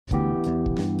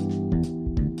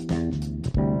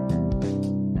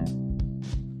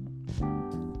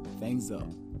Things Up,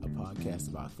 a podcast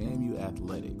about FAMU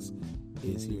athletics,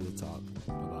 is here to talk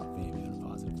about FAMU in a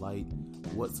positive light,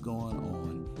 what's going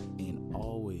on, and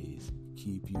always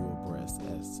keep you abreast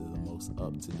as to the most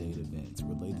up-to-date events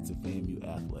related to FAMU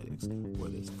athletics,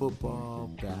 whether it's football,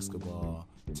 basketball,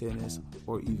 tennis,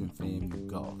 or even FAMU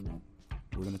golf.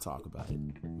 We're going to talk about it.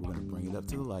 We're going to bring it up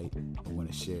to the light. We're going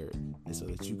to share it, and so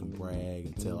that you can brag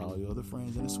and tell all your other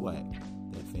friends in the SWAC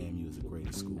that FAMU is the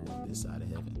greatest school on this side of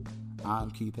heaven.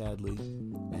 I'm Keith Hadley,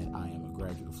 and I am a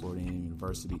graduate of Florida A&M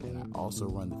University, and I also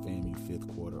run the FAMU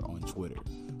Fifth Quarter on Twitter.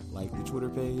 Like the Twitter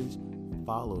page,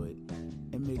 follow it,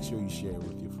 and make sure you share it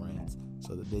with your friends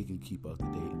so that they can keep up to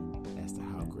date as to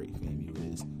how great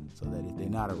FAMU is, so that if they're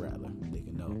not a Rattler, they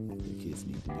can know their kids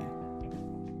need to be.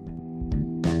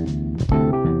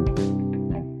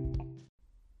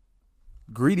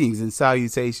 Greetings and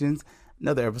salutations.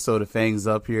 Another episode of Fangs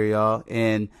Up here, y'all,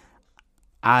 and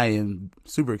I am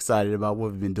super excited about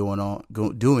what we've been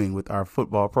doing with our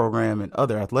football program and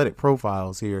other athletic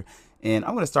profiles here. And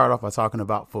I'm going to start off by talking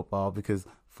about football, because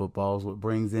football is what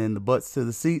brings in the butts to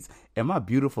the seats. And my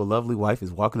beautiful, lovely wife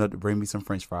is walking up to bring me some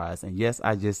French fries. And yes,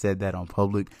 I just said that on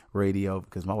public radio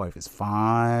because my wife is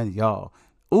fine, y'all.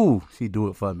 Ooh, she do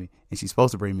it for me. And she's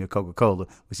supposed to bring me a Coca-Cola,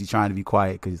 but she's trying to be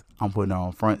quiet because I'm putting her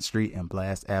on Front Street and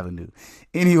Blast Avenue.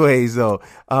 Anyways, so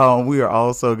we are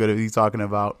also going to be talking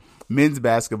about men's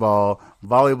basketball,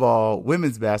 volleyball,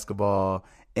 women's basketball,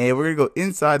 and we're going to go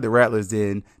inside the Rattlers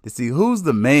Den to see who's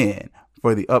the man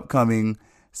for the upcoming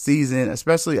season,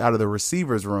 especially out of the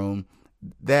receivers room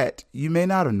that you may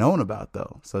not have known about,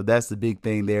 though. So that's the big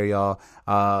thing there, y'all.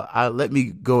 Let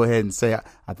me go ahead and say,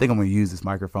 I think I'm going to use this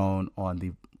microphone on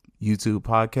the YouTube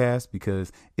podcast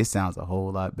because it sounds a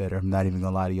whole lot better. I'm not even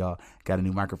going to lie to y'all. Got a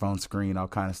new microphone screen, all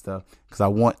kind of stuff, because I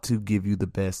want to give you the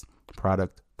best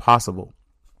product possible.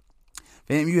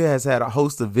 FAMU has had a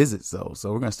host of visits, though,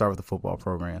 so we're going to start with the football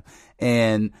program.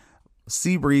 And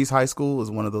Seabreeze High School is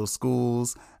one of those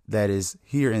schools that is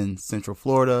here in Central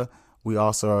Florida. We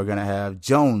also are going to have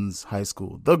Jones High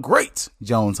School, the great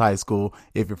Jones High School,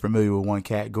 if you're familiar with one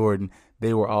Cat Gordon.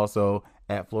 They were also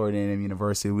at Florida A&M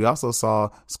University. We also saw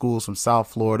schools from South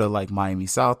Florida like Miami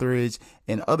Southridge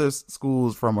and other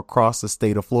schools from across the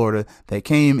state of Florida that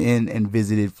came in and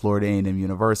visited Florida A&M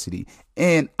University.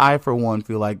 And I, for one,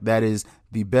 feel like that is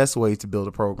the best way to build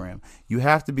a program. You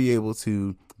have to be able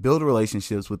to build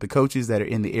relationships with the coaches that are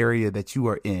in the area that you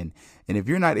are in. And if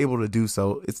you're not able to do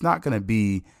so, it's not going to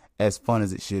be as fun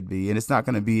as it should be. And it's not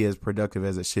going to be as productive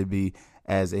as it should be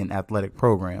as an athletic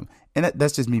program. And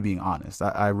that's just me being honest.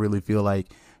 I really feel like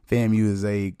FAMU is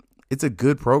it's a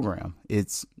good program.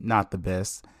 It's not the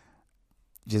best,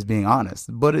 just being honest,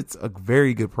 but it's a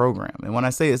very good program. And when I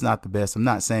say it's not the best, I'm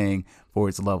not saying for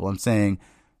its level. I'm saying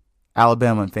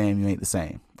Alabama and FAMU ain't the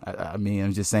same. I mean,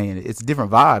 I'm just saying it's a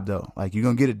different vibe, though. Like, you're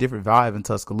going to get a different vibe in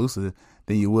Tuscaloosa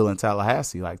than you will in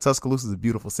Tallahassee. Like, Tuscaloosa is a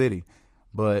beautiful city,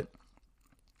 but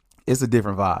it's a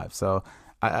different vibe. So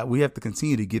we have to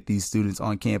continue to get these students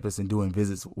on campus and doing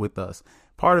visits with us.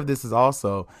 Part of this is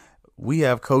also we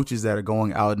have coaches that are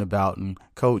going out and about, and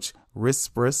Coach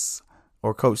Rispris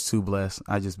or Coach Too Blessed.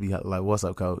 I just be like, what's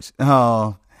up, Coach?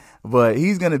 But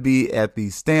he's going to be at the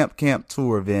Stamp Camp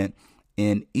Tour event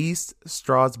in East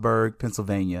Stroudsburg,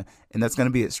 Pennsylvania. And that's going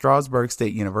to be at Stroudsburg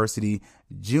State University,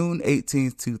 June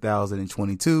 18th,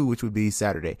 2022, which would be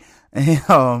Saturday.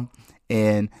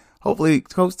 And hopefully,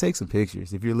 Coach, take some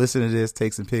pictures. If you're listening to this,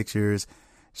 take some pictures.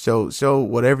 Show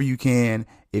whatever you can.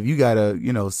 If you got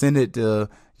to, send it to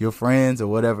your friends or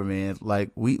whatever, man.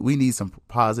 Like, we need some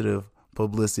positive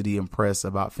publicity and press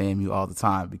about FAMU all the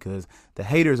time, because the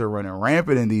haters are running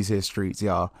rampant in these here streets,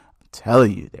 y'all. I'm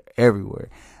telling you, they're everywhere.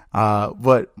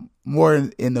 But more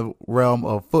in the realm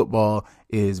of football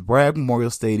is Bragg Memorial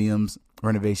Stadium's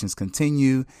renovations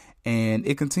continue, and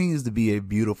it continues to be a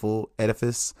beautiful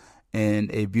edifice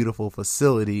and a beautiful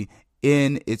facility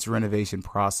in its renovation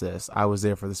process. I was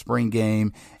there for the spring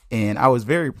game, and I was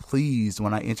very pleased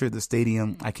when I entered the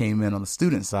stadium. I came in on the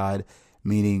student side,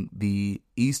 meaning the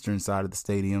eastern side of the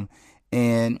stadium,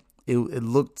 and it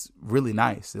looked really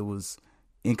nice. It was,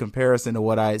 in comparison to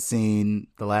what I had seen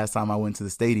the last time I went to the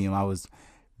stadium, I was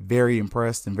very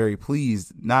impressed and very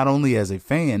pleased, not only as a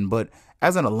fan, but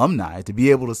as an alumni, to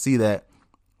be able to see that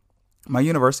my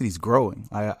university is growing.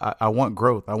 I want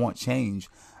growth. I want change.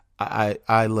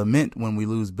 I lament when we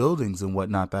lose buildings and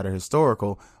whatnot that are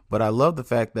historical, but I love the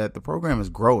fact that the program is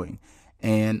growing,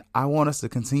 and I want us to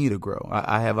continue to grow.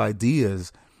 I have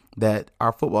ideas that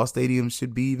our football stadium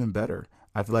should be even better.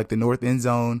 I feel like the north end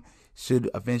zone should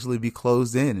eventually be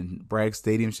closed in, and Bragg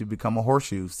Stadium should become a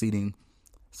horseshoe, seating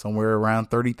somewhere around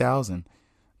 30,000.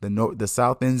 The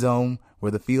south end zone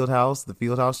where the field house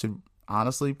should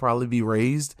honestly probably be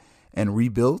raised and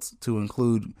rebuilt to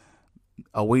include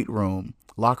a weight room,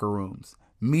 locker rooms,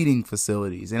 meeting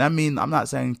facilities. And I mean, I'm not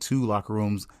saying 2 locker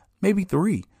rooms, maybe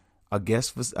 3.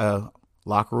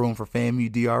 Locker room for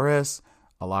FAMU DRS,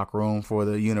 a locker room for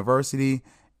the university,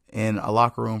 and a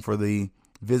locker room for the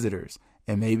visitors.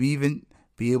 And maybe even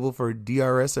be able for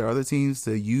DRS or other teams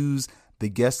to use the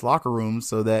guest locker rooms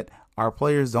so that our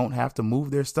players don't have to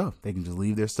move their stuff. They can just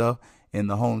leave their stuff in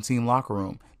the home team locker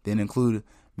room. Then include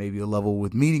maybe a level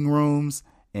with meeting rooms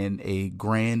and a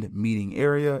grand meeting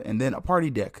area, and then a party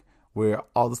deck where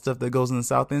all the stuff that goes in the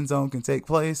south end zone can take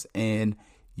place, and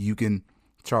you can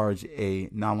charge a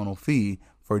nominal fee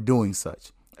for doing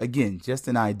such. Again, just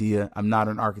an idea. I'm not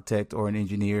an architect or an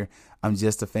engineer. I'm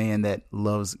just a fan that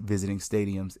loves visiting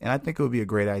stadiums, and I think it would be a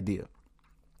great idea.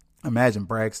 Imagine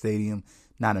Bragg Stadium.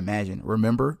 Not imagine.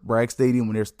 Remember Bragg Stadium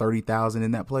when there's 30,000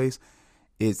 in that place?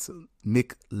 It's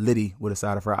Mick Liddy with a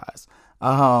side of fries.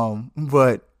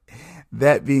 But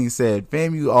that being said,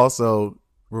 FAMU also,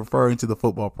 referring to the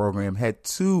football program, had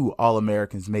 2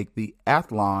 All-Americans make the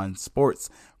Athlon Sports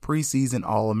preseason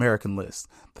All-American list.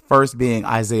 The first being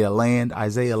Isaiah Land.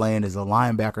 Isaiah Land is a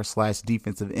linebacker /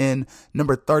 defensive end,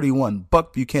 number 31,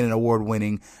 Buck Buchanan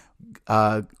award-winning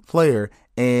player,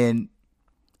 and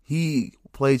he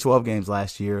played 12 games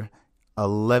last year,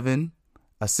 11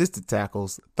 assisted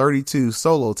tackles, 32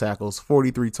 solo tackles,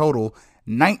 43 total,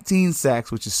 19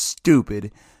 sacks, which is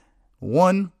stupid,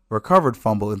 1 recovered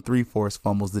fumble, and 3 forced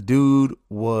fumbles. The dude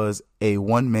was a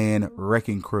one-man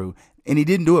wrecking crew. And he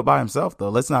didn't do it by himself, though.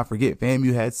 Let's not forget,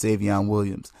 FAMU had Savion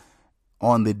Williams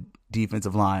on the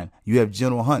defensive line. You have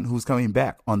General Hunt, who's coming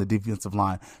back on the defensive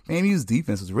line. FAMU's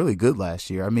defense was really good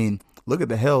last year. I mean, look at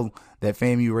the hell that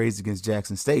FAMU raised against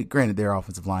Jackson State. Granted, their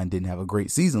offensive line didn't have a great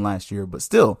season last year, but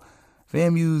still,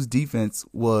 FAMU's defense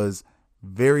was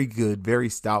very good, very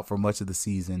stout for much of the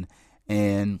season.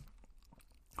 And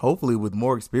hopefully with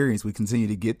more experience, we continue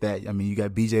to get that. I mean, you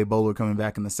got BJ Bowler coming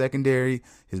back in the secondary.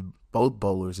 Both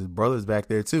bowlers, his brother's back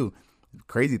there too. The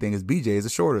crazy thing is BJ is the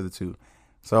shorter of the 2.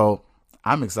 So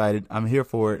I'm excited. I'm here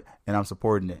for it, and I'm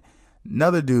supporting it.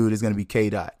 Another dude is going to be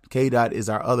K-Dot. K-Dot is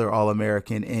our other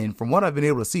All-American, and from what I've been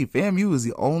able to see, FAMU is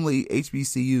the only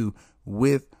HBCU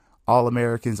with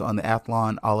All-Americans on the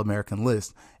Athlon All-American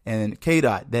list. And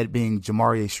K-Dot, that being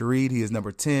Jamarie Shareed, he is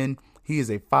number 10. He is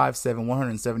a 5'7",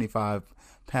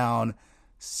 175-pound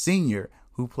senior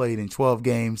who played in 12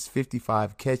 games,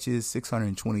 55 catches,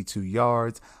 622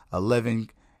 yards, 11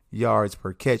 yards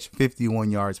per catch,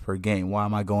 51 yards per game. Why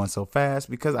am I going so fast?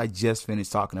 Because I just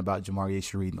finished talking about Jamarie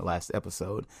Shareed in the last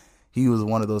episode. He was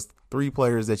one of those 3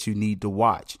 players that you need to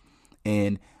watch.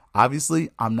 And obviously,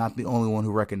 I'm not the only one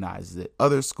who recognizes it.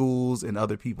 Other schools and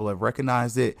other people have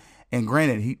recognized it. And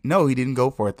granted, he didn't go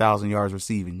for 1,000 yards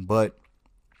receiving, but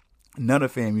none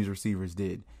of FAMU's receivers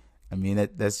did. I mean,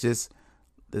 let's just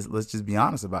be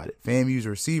honest about it. FAMU's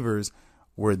receivers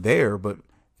were there, but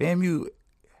FAMU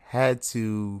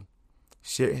FAMU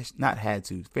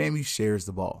shares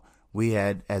the ball. We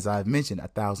had, as I've mentioned,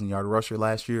 1,000-yard rusher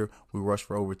last year. We rushed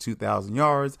for over 2,000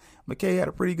 yards. McKay had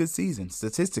a pretty good season.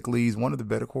 Statistically, he's one of the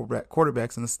better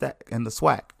quarterbacks in the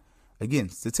SWAC. Again,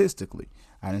 statistically.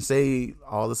 I didn't say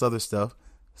all this other stuff.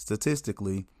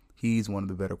 Statistically, he's one of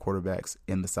the better quarterbacks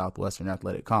in the Southwestern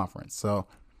Athletic Conference. So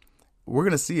we're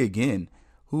going to see again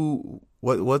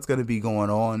what's going to be going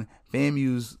on.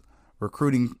 FAMU's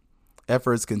recruiting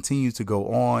efforts continue to go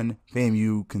on.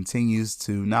 FAMU continues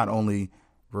to not only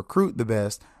recruit the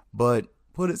best, but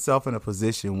put itself in a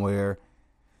position where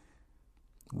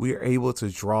we're able to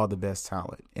draw the best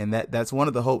talent. And that's one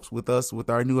of the hopes with us, with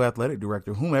our new athletic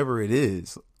director, whomever it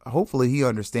is. Hopefully he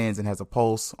understands and has a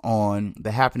pulse on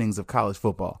the happenings of college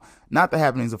football, not the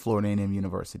happenings of Florida A&M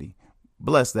University.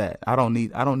 Bless that. I don't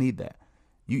need that.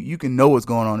 You can know what's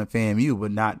going on at FAMU,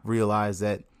 but not realize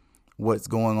that what's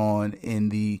going on in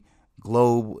the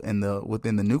globe and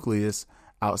within the nucleus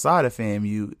outside of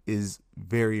FAMU is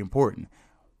very important.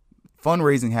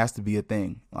 Fundraising has to be a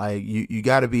thing. Like you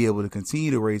got to be able to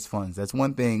continue to raise funds. That's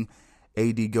one thing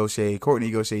Courtney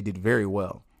Gaucher did very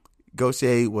well.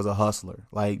 Gaucher was a hustler.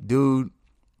 Like, dude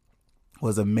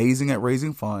was amazing at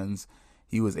raising funds.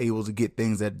 He was able to get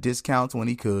things at discounts when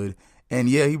he could. And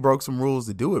yeah, he broke some rules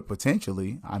to do it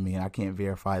potentially. I mean, I can't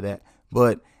verify that.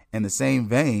 But in the same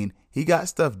vein, he got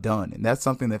stuff done. And that's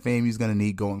something that FAMU is going to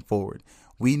need going forward.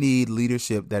 We need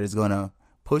leadership that is going to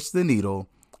push the needle,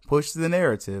 push the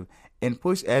narrative, and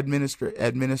push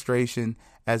administration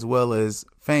as well as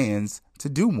fans to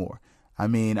do more. I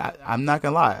mean, I'm not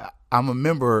going to lie. I'm a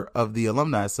member of the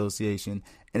Alumni Association,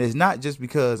 and it's not just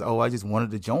because, I just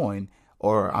wanted to join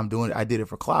or I did it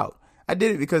for clout. I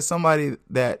did it because somebody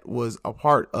that was a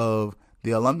part of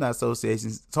the alumni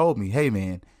association told me, hey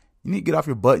man, you need to get off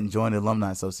your butt and join the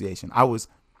alumni association. I was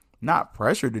not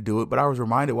pressured to do it, but I was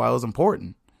reminded why it was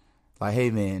important. Like, hey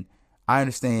man, I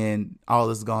understand all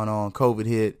this is going on. COVID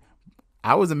hit.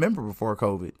 I was a member before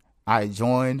COVID. I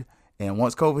joined, and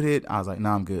once COVID hit, I was like,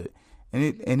 nah, I'm good.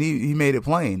 And he made it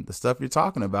plain. The stuff you're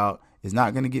talking about is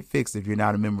not going to get fixed if you're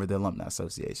not a member of the alumni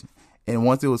association. And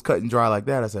once it was cut and dry like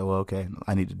that, I said, well, okay,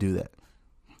 I need to do that.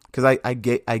 Because I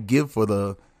give for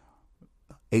the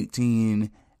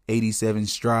 1887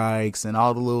 strikes and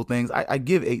all the little things. I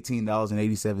give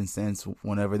 $18.87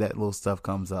 whenever that little stuff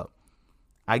comes up.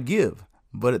 I give.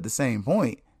 But at the same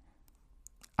point,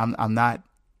 I'm not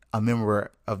a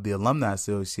member of the alumni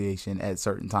association at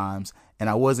certain times, and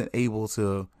I wasn't able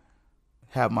to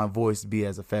have my voice be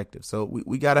as effective. So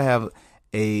we got to have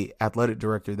a athletic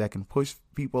director that can push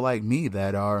people like me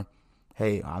that are,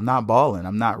 hey, I'm not balling,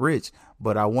 I'm not rich,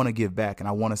 but I want to give back and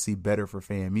I want to see better for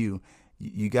FAMU.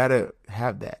 You got to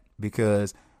have that,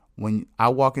 because when I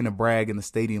walk in a brag and the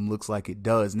stadium looks like it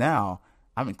does now,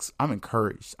 I'm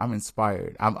encouraged. I'm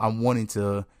inspired. I'm wanting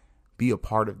to be a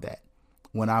part of that.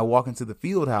 When I walk into the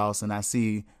field house and I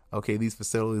see, okay, these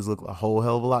facilities look a whole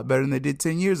hell of a lot better than they did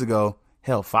 10 years ago,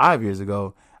 hell, 5 years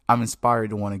ago, I'm inspired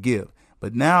to want to give.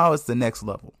 But now it's the next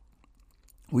level.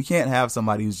 We can't have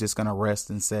somebody who's just going to rest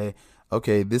and say,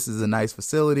 okay, this is a nice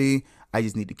facility, I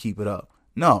just need to keep it up.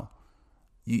 No,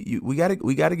 we got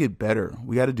to get better.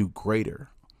 We got to do greater.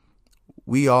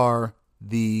 We are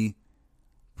the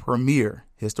premier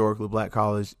historically black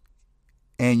college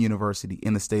and university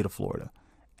in the state of Florida.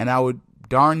 And I would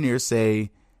darn near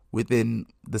say within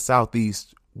the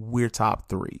Southeast, we're top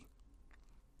 3,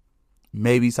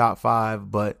 maybe top 5,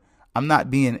 but I'm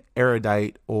not being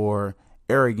erudite or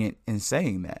arrogant in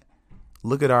saying that.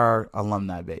 Look at our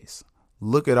alumni base.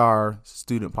 Look at our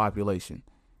student population.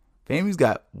 FAMU's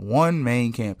got one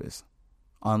main campus,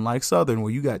 unlike Southern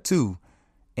where you got 2,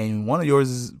 and both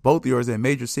of yours are in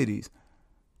major cities.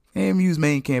 FAMU's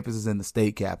main campus is in the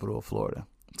state capital of Florida.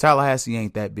 Tallahassee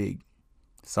ain't that big.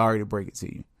 Sorry to break it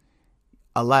to you.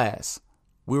 Alas,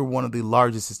 we're one of the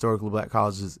largest historically black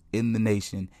colleges in the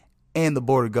nation, and the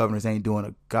Board of Governors ain't doing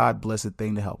a God-blessed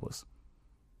thing to help us.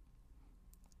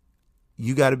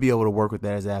 You got to be able to work with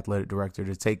that as an athletic director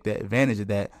to take that advantage of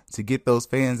that, to get those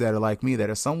fans that are like me that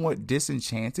are somewhat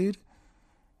disenchanted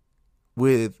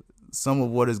with some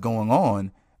of what is going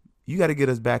on. You got to get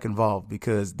us back involved,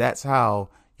 because that's how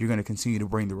you're going to continue to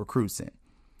bring the recruits in.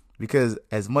 Because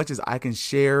as much as I can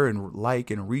share and like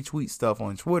and retweet stuff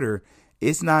on Twitter,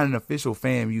 it's not an official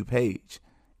FAMU page.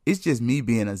 It's just me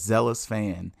being a zealous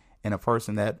fan and a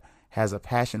person that has a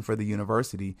passion for the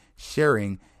university,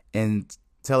 sharing and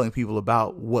telling people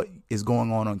about what is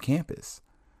going on campus.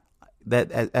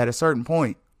 That at a certain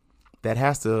point, that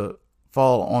has to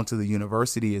fall onto the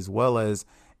university as well as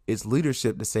its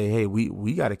leadership to say, hey,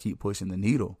 we got to keep pushing the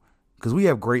needle, because we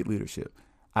have great leadership.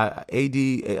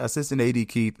 Assistant AD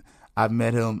Keith, I've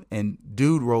met him, and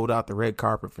dude rolled out the red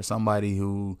carpet for somebody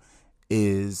who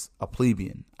is a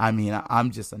plebeian. I mean,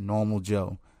 I'm just a normal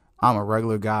Joe. I'm a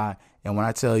regular guy. And when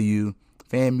I tell you,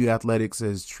 FAMU Athletics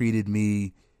has treated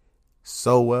me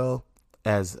so well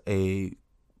as a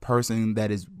person that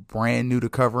is brand new to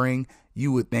covering,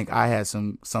 you would think I had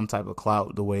some type of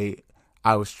clout the way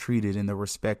I was treated and the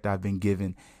respect I've been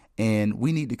given. And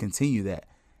we need to continue that.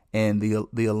 And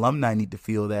the alumni need to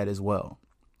feel that as well.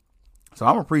 So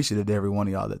I'm appreciative to every one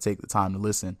of y'all that take the time to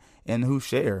listen and who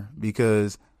share,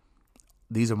 because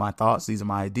these are my thoughts, these are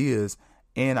my ideas,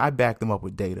 and I back them up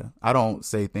with data. I don't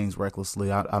say things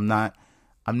recklessly. I'm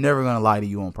never going to lie to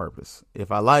you on purpose.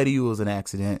 If I lie to you, it was an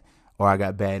accident or I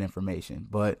got bad information.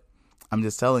 But I'm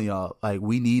just telling y'all, like,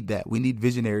 we need that. We need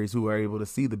visionaries who are able to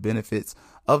see the benefits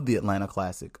of the Atlanta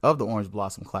Classic, of the Orange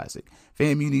Blossom Classic.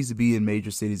 FAMU needs to be in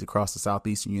major cities across the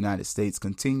southeastern United States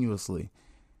continuously.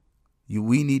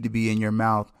 We need to be in your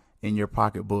mouth, in your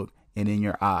pocketbook, and in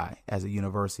your eye as a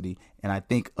university. And I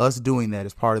think us doing that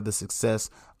is part of the success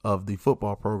of the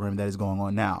football program that is going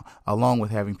on now, along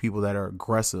with having people that are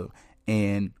aggressive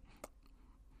and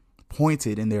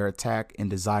pointed in their attack and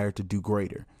desire to do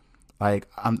greater. Like,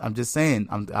 I'm just saying,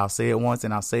 I'll say it once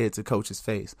and I'll say it to Coach's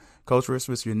face. Coach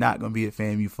Christmas, you're not going to be at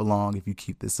FAMU for long if you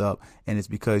keep this up. And it's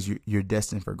because you're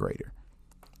destined for greater,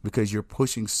 because you're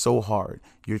pushing so hard.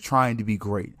 You're trying to be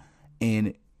great,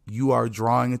 and you are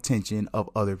drawing attention of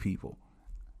other people.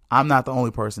 I'm not the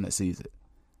only person that sees it.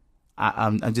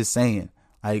 I'm just saying,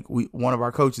 like, one of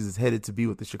our coaches is headed to be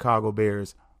with the Chicago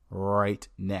Bears right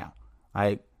now.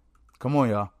 Like, come on,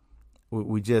 y'all.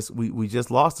 We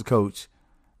just lost a coach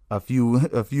a few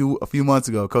months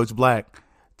ago, Coach Black,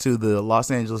 to the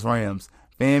Los Angeles Rams.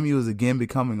 FAMU is again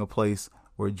becoming a place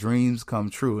where dreams come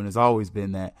true, and it's always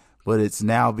been that. But it's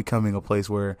now becoming a place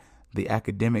where the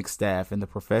academic staff and the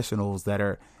professionals that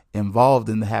are involved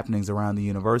in the happenings around the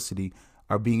university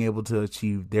are being able to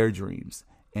achieve their dreams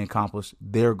and accomplish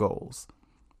their goals.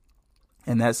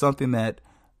 And that's something that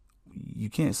you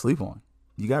can't sleep on.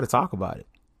 You got to talk about it.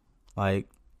 Like,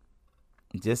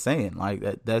 just saying, like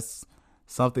that's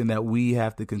something that we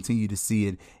have to continue to see.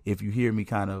 And if you hear me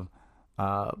kind of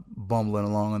bumbling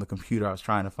along on the computer, I was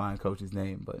trying to find Coach's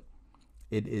name, but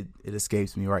it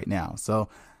escapes me right now. So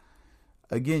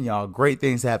again, y'all, great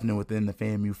things happening within the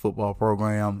FAMU football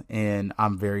program, and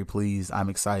I'm very pleased. I'm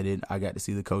excited. I got to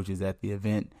see the coaches at the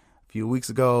event a few weeks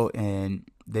ago, and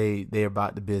they're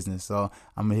about the business. So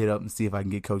I'm going to hit up and see if I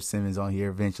can get Coach Simmons on here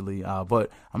eventually. But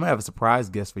I'm going to have a surprise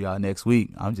guest for y'all next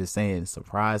week. I'm just saying,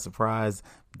 surprise.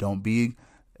 Don't be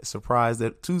too surprised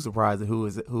at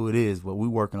who it is, but we're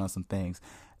working on some things.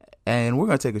 And we're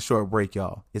going to take a short break,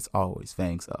 y'all. It's always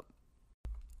Fangs Up.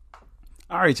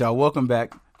 All right, y'all, welcome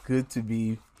back. Good to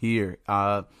be here.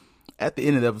 At the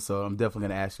end of the episode, I'm definitely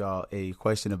going to ask y'all a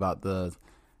question about the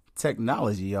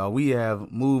technology, y'all. We have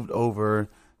moved over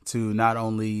to not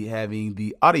only having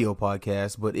the audio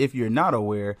podcast, but if you're not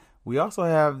aware, we also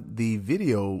have the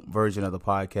video version of the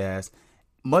podcast.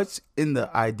 Much in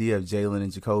the idea of Jalen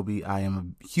and Jacoby, I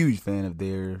am a huge fan of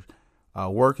their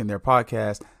work and their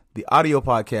podcast. The audio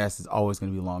podcast is always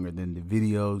going to be longer than the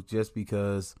video, just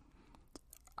because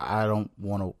I don't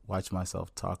want to watch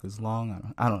myself talk as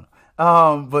long. I don't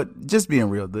know. But just being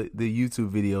real, the YouTube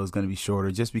video is going to be shorter,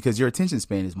 just because your attention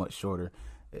span is much shorter.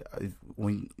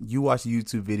 When you watch a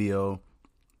YouTube video,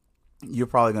 you're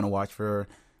probably going to watch for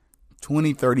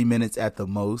 20, 30 minutes at the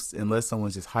most, unless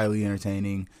someone's just highly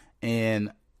entertaining.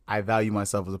 And I value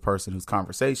myself as a person who's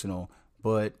conversational,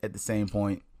 but at the same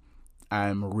point,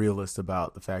 I'm a realist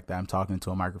about the fact that I'm talking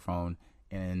to a microphone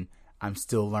and I'm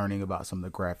still learning about some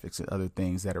of the graphics and other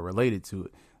things that are related to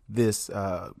this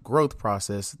growth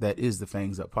process that is the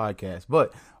Fangs Up podcast.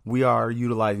 But we are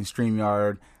utilizing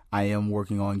StreamYard. I am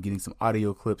working on getting some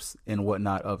audio clips and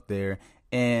whatnot up there.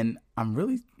 And I'm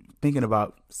really thinking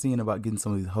about getting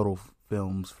some of these huddle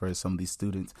films for some of these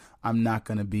students. I'm not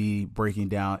going to be breaking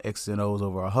down X's and O's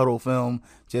over a huddle film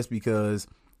just because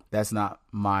that's not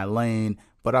my lane.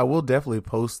 But I will definitely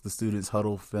post the students'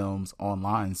 huddle films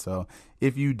online. So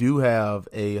if you do have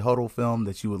a huddle film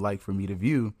that you would like for me to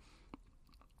view,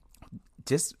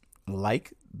 just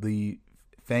like the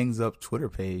Fangs Up Twitter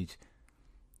page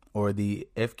or the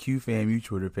FQ FAMU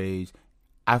Twitter page.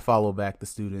 I follow back the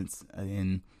students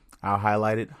and I'll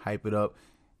highlight it, hype it up,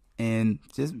 and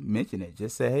just mention it.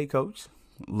 Just say, hey, coach,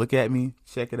 look at me,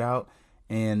 check it out.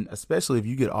 And especially if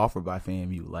you get offered by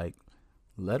FAMU, like,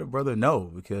 let a brother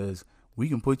know, because we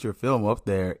can put your film up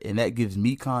there and that gives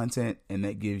me content and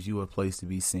that gives you a place to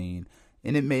be seen.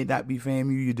 And it may not be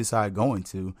FAMU you decide going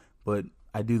to, but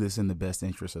I do this in the best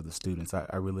interest of the students. I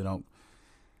really don't.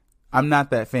 I'm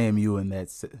not that FAMU and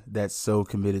that's so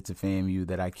committed to FAMU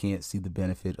that I can't see the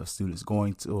benefit of students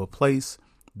going to a place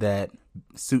that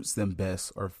suits them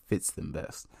best or fits them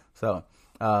best. So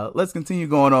let's continue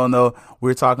going on, though.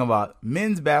 We're talking about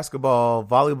men's basketball,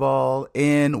 volleyball,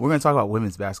 and we're going to talk about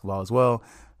women's basketball as well.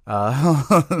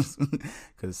 Because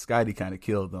Scotty kind of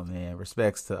killed them, man.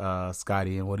 Respects to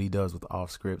Scotty and what he does with the off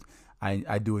script.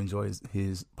 I do enjoy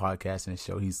his podcast and his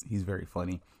show. He's very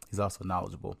funny. He's also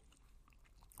knowledgeable.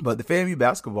 But the FAMU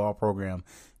basketball program,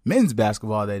 men's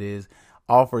basketball that is,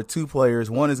 offer two players.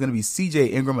 One is going to be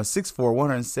CJ Ingram, a 6'4",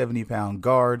 170-pound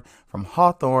guard from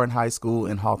Hawthorne High School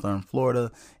in Hawthorne,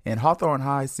 Florida. And Hawthorne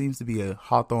High seems to be a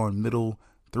Hawthorne middle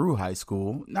through high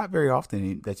school. Not very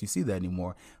often that you see that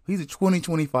anymore. He's a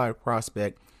 2025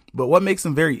 prospect. But what makes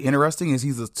him very interesting is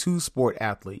he's a two-sport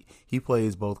athlete. He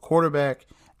plays both quarterback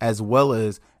as well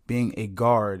as being a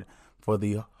guard for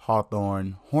the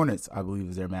Hawthorne Hornets, I believe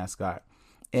is their mascot.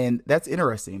 And that's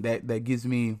interesting. That gives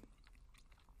me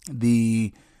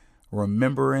the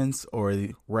remembrance or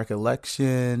the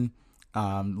recollection.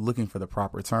 Looking for the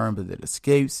proper term, but it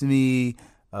escapes me.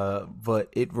 But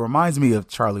it reminds me of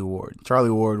Charlie Ward. Charlie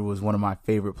Ward was one of my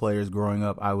favorite players growing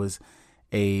up. I was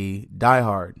a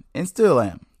diehard, and still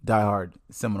am, diehard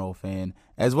Seminole fan,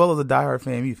 as well as a diehard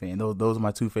FAMU fan. Those are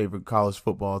my two favorite college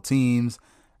football teams.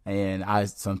 And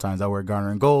sometimes I wear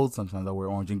garner and gold, sometimes I wear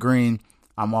orange and green.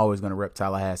 I'm always going to rep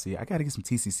Tallahassee. I got to get some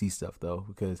TCC stuff, though,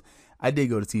 because I did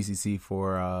go to TCC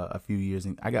for a few years,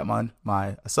 and I got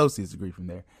my associate's degree from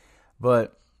there.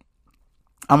 But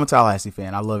I'm a Tallahassee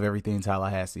fan. I love everything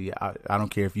Tallahassee. I don't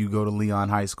care if you go to Leon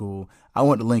High School. I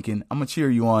went to Lincoln. I'm going to cheer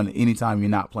you on anytime you're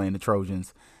not playing the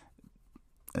Trojans.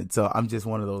 And so I'm just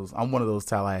one of those. I'm one of those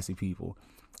Tallahassee people.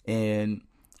 And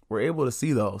we're able to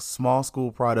see those small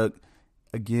school product.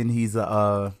 Again, he's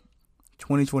a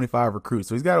 2025 recruit,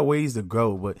 so he's got a ways to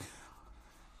go. But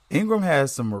Ingram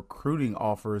has some recruiting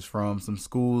offers from some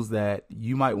schools that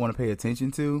you might want to pay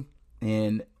attention to.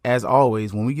 And as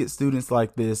always, when we get students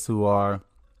like this who are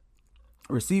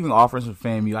receiving offers from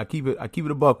FAMU, I keep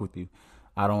it a buck with you.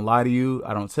 I don't lie to you.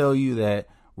 I don't tell you that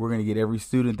we're going to get every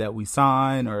student that we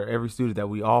sign or every student that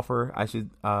we offer. I should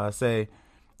say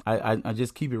I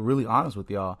just keep it really honest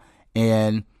with y'all.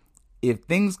 And if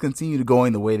things continue to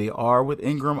going the way they are with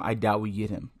Ingram, I doubt we get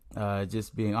him.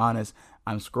 Just being honest,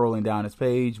 I'm scrolling down his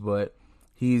page, but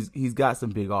he's got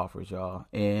some big offers, y'all.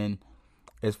 And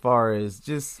as far as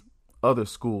just other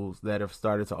schools that have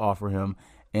started to offer him,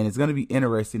 and it's going to be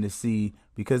interesting to see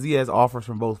because he has offers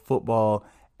from both football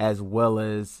as well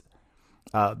as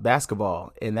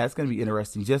basketball, and that's going to be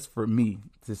interesting just for me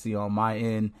to see on my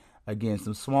end. Again,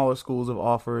 some smaller schools have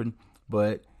offered,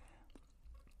 but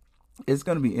it's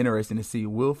going to be interesting to see,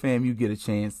 will FAMU get a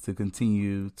chance to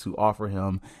continue to offer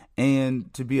him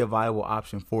and to be a viable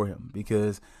option for him?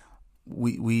 Because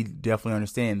we definitely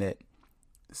understand that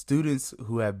students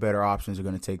who have better options are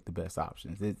going to take the best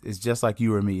options. It's just like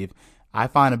you or me. If I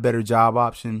find a better job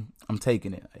option, I'm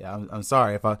taking it. I'm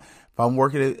sorry if I'm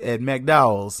working at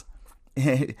McDowell's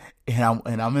and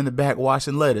I'm in the back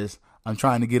washing lettuce, I'm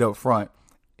trying to get up front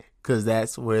because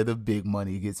that's where the big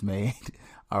money gets made.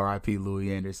 R.I.P.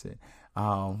 Louis Anderson.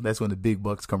 That's when the big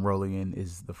bucks come rolling in,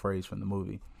 is the phrase from the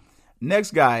movie.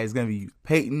 Next guy is going to be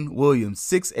Peyton Williams,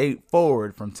 6'8"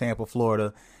 forward from Tampa,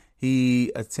 Florida.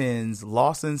 He attends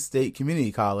Lawson State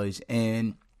Community College,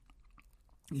 and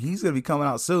he's going to be coming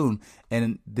out soon.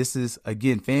 And this is,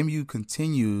 again, FAMU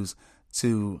continues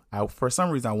to, for some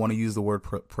reason, I want to use the word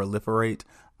proliferate.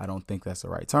 I don't think that's the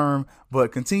right term,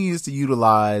 but continues to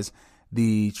utilize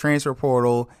the transfer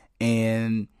portal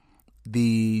and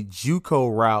the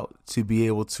JUCO route to be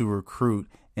able to recruit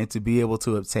and to be able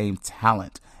to obtain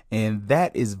talent. And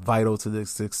that is vital to the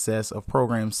success of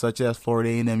programs such as Florida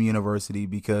A&M University,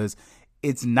 because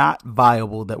it's not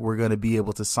viable that we're going to be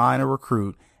able to sign a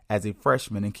recruit as a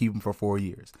freshman and keep him for 4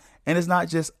 years. And it's not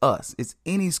just us. It's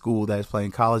any school that is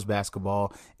playing college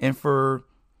basketball. And for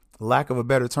lack of a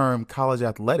better term, college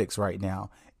athletics right now.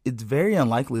 It's very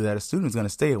unlikely that a student is going to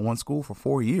stay at one school for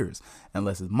 4 years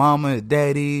unless it's mama and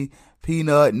daddy,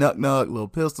 Peanut, Nuck, little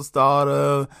pistol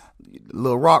starter,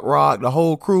 little rock, the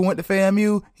whole crew went to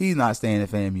FAMU. He's not staying at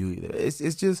FAMU either.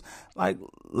 It's just like,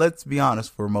 let's be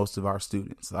honest, for most of our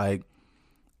students, like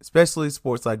especially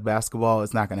sports like basketball,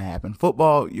 it's not going to happen.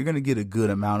 Football, you're going to get a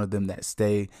good amount of them that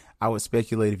stay. I would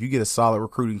speculate if you get a solid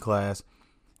recruiting class,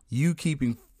 you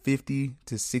keeping 50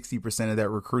 to 60% of that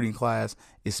recruiting class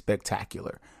is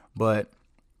spectacular. But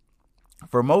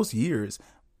for most years,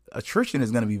 attrition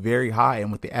is going to be very high.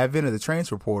 And with the advent of the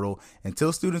transfer portal,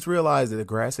 until students realize that the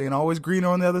grass ain't always greener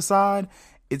on the other side,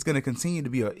 it's going to continue to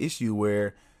be an issue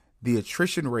where the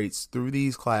attrition rates through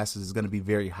these classes is going to be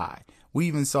very high. We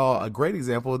even saw a great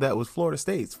example of that with Florida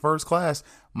State's first class.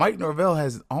 Mike Norvell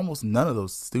has almost none of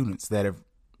those students that have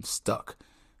stuck.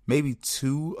 Maybe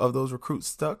 2 of those recruits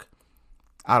stuck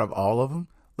out of all of them.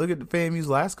 Look at the FAMU's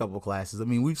last couple of classes. I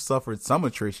mean, we've suffered some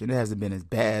attrition. It hasn't been as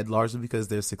bad, largely because of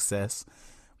their success,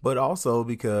 but also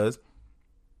because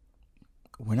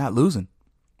we're not losing.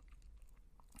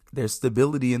 There's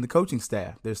stability in the coaching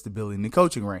staff. There's stability in the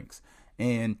coaching ranks.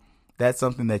 And that's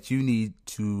something that you need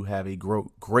to have a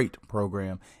great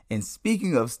program. And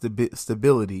speaking of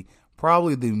stability,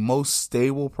 probably the most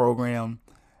stable program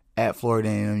at Florida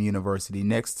A&M University,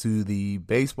 next to the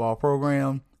baseball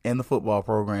program and the football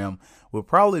program, will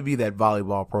probably be that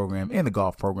volleyball program and the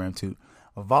golf program too.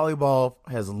 Volleyball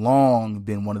has long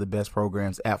been one of the best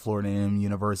programs at Florida A&M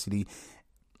University.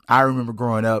 I remember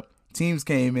growing up, teams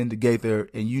came into Gaither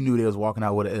and you knew they was walking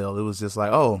out with an L. It was just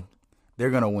like, oh,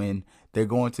 they're going to win. They're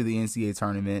going to the NCAA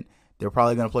tournament. They're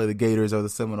probably going to play the Gators or the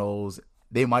Seminoles.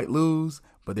 They might lose,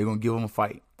 but they're going to give them a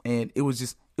fight. And it was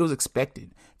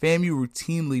expected. FAMU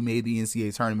routinely made the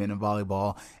NCAA tournament in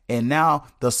volleyball. And now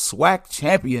the SWAC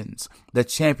champions, the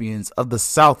champions of the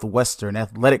Southwestern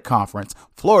Athletic Conference,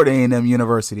 Florida A&M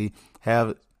University,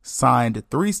 have signed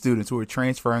 3 students who are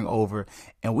transferring over.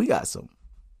 And we got some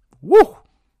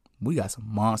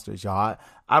monsters, y'all.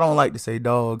 I don't like to say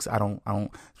dogs. I don't,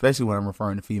 especially when I'm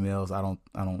referring to females.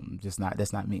 That's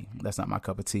not me. That's not my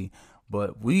cup of tea.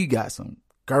 But we got some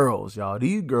girls, y'all.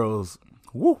 These girls,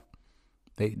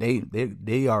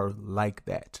 they are like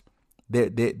that. They're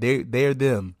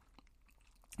them.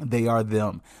 They are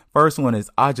them. First one is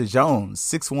Aja Jones,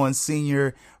 6'1"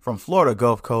 senior from Florida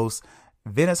Gulf Coast,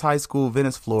 Venice High School,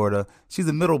 Venice, Florida. She's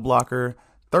a middle blocker,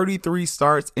 33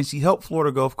 starts, and she helped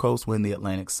Florida Gulf Coast win the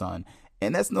Atlantic Sun.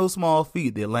 And that's no small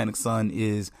feat. The Atlantic Sun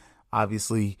is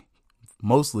obviously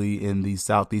mostly in the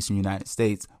southeastern United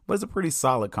States, but it's a pretty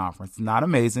solid conference. Not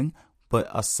amazing, but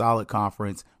a solid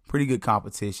conference. Pretty good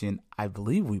competition. I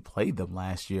believe we played them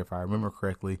last year, if I remember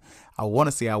correctly. I want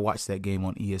to say I watched that game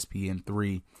on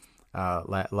ESPN3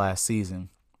 last season.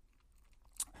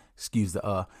 Excuse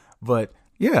the but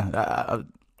yeah,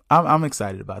 I'm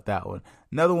excited about that one.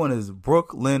 Another one is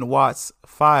Brooke Lynn Watts,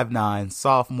 5'9",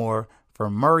 sophomore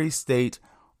from Murray State,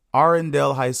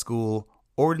 Arundel High School,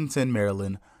 Ortonton,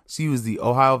 Maryland. She was the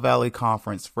Ohio Valley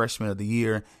Conference Freshman of the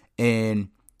Year, and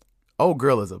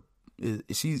girl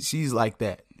she's like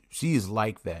that. She is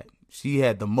like that. She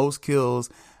had the most kills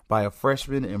by a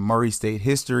freshman in Murray State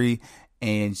history,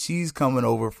 and she's coming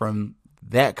over from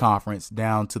that conference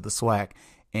down to the SWAC.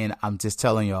 And I'm just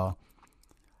telling y'all,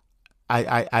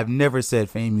 I've never said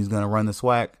FAMU's going to run the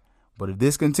SWAC, but if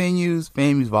this continues,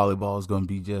 FAMU's volleyball is going to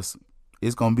be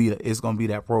it's going to be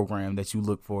that program that you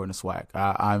look for in the SWAC.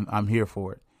 I'm here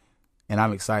for it, and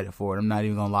I'm excited for it. I'm not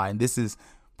even going to lie. And this is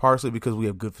partially because we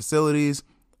have good facilities.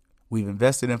 We've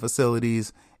invested in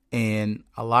facilities, and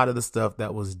a lot of the stuff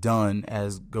that was done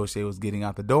as Gaucher was getting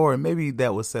out the door, and maybe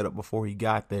that was set up before he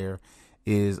got there,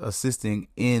 is assisting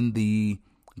in the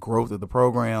growth of the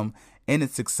program and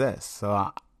its success.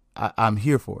 So I'm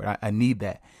here for it. I need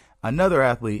that. Another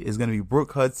athlete is going to be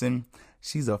Brooke Hudson.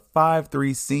 She's a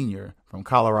 5'3" senior from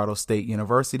Colorado State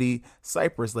University,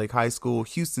 Cypress Lake High School,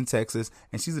 Houston, Texas,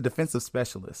 and she's a defensive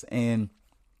specialist. And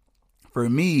for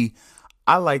me,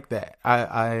 I like that.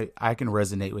 I can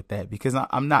resonate with that because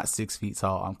I'm not 6 feet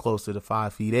tall. I'm closer to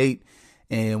 5'8".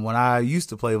 And when I used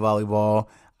to play volleyball,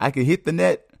 I could hit the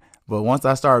net. But once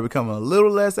I started becoming a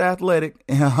little less athletic,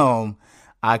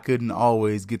 I couldn't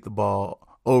always get the ball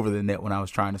over the net when I was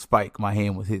trying to spike. My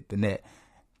hand would hit the net.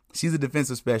 She's a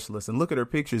defensive specialist. And look at her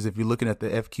pictures if you're looking at the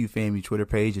FQ FAMU Twitter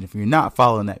page. And if you're not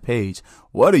following that page,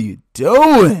 what are you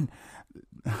doing?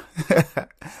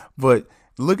 But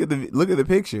look at the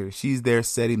picture. She's there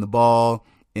setting the ball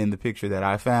in the picture that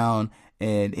I found,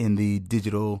 and in the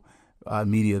digital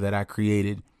media that I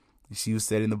created, she was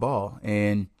setting the ball.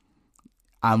 And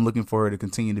I'm looking for her to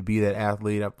continue to be that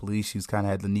athlete. I believe she's kind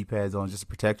of had the knee pads on just to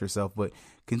protect herself, but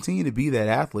continue to be that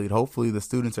athlete. Hopefully the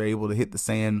students are able to hit the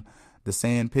sand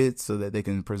pits so that they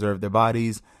can preserve their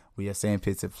bodies. We have sand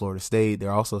pits at Florida State. There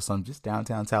are also some just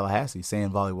downtown Tallahassee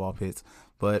sand volleyball pits.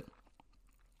 But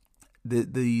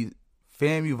the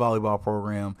FAMU volleyball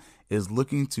program is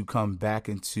looking to come back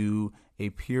into a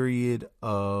period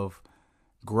of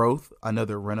growth,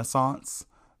 another renaissance.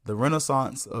 The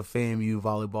renaissance of FAMU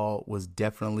volleyball was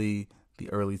definitely the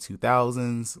early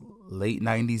 2000s, late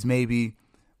 90s maybe,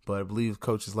 but I believe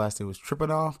coach's last name was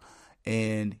Tripanoff,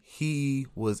 and he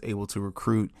was able to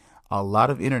recruit a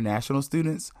lot of international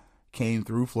students, came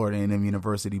through Florida A&M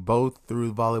University, both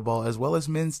through volleyball as well as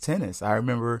men's tennis. I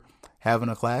remember having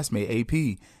a classmate,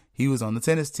 AP, he was on the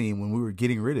tennis team when we were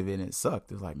getting rid of it, and it sucked.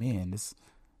 It was like, man, this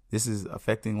is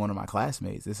affecting one of my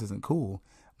classmates. This isn't cool.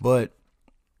 But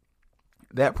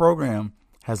that program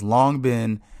has long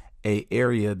been an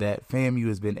area that FAMU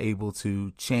has been able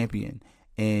to champion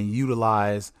and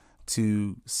utilize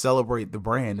to celebrate the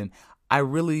brand. And I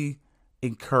really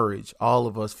encourage all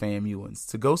of us FAMUans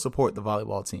to go support the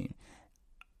volleyball team.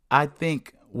 I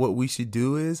think what we should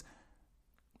do is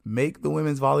make the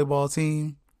women's volleyball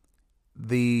team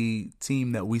the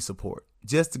team that we support.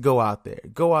 Just to go out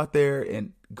there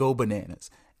and go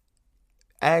bananas.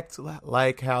 Act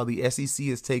like how the SEC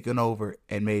has taken over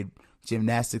and made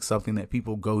gymnastics something that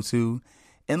people go to.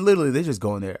 And literally, they're just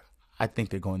going there. I think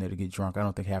they're going there to get drunk. I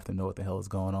don't think half of them know what the hell is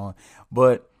going on.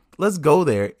 But let's go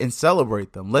there and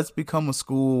celebrate them. Let's become a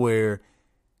school where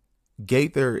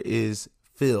Gaither is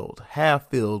half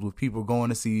filled with people going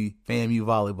to see FAMU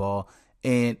volleyball.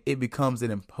 And it becomes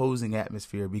an imposing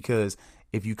atmosphere, because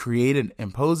if you create an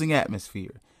imposing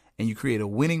atmosphere and you create a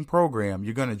winning program,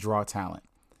 you're going to draw talent.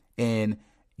 And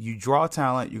you draw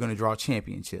talent, you're going to draw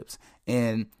championships.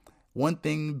 And one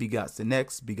thing begots the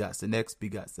next, begots the next,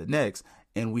 begots the next.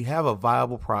 And we have a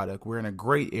viable product. We're in a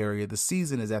great area. The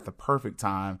season is at the perfect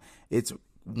time. It's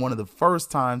one of the first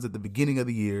times at the beginning of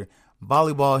the year.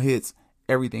 Volleyball hits,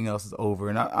 everything else is over.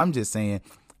 And I'm just saying,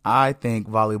 I think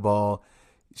volleyball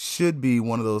should be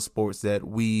one of those sports that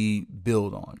we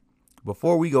build on.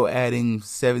 Before we go adding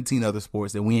 17 other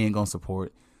sports that we ain't going to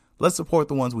support, let's support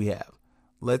the ones we have.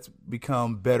 Let's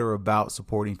become better about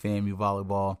supporting FAMU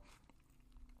volleyball.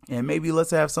 And maybe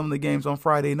let's have some of the games on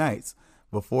Friday nights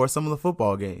before some of the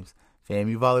football games.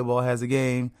 FAMU volleyball has a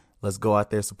game. Let's go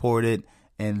out there, support it,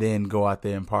 and then go out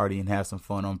there and party and have some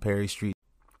fun on Perry Street.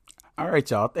 All right,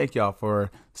 y'all. Thank y'all for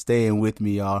staying with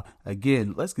me, y'all.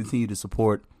 Again, let's continue to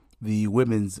support the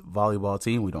women's volleyball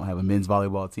team. We don't have a men's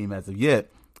volleyball team as of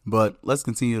yet, but let's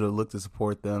continue to look to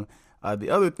support them. The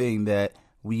other thing that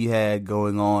we had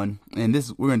going on, and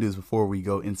this we're going to do this before we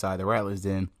go inside the Rattlers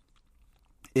Den,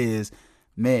 is,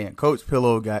 man, Coach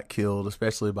Pillow got killed,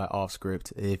 especially by off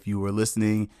script. If you were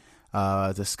listening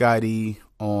to Scotty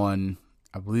on,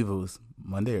 I believe it was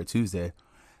Monday or Tuesday,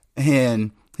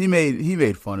 and he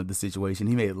made fun of the situation.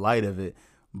 He made light of it,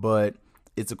 but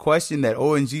it's a question that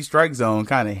ONG Strike Zone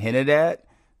kind of hinted at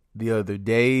the other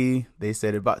day. They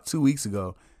said it about 2 weeks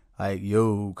ago, like,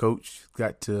 yo, Coach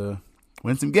got to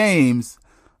win some games.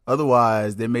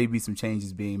 Otherwise, there may be some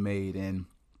changes being made. And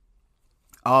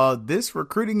this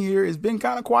recruiting year has been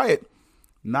kind of quiet.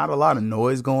 Not a lot of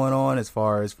noise going on as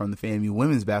far as from the FAMU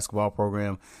women's basketball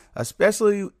program,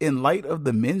 especially in light of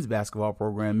the men's basketball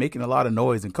program making a lot of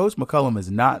noise. And Coach McCullum is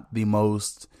not the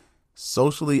most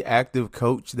socially active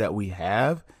coach that we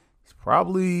have.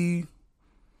 He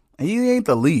ain't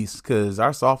the least, because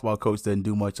our softball coach doesn't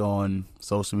do much on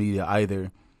social media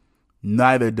either.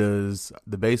 Neither does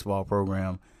the baseball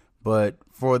program. But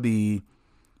for the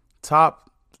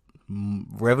top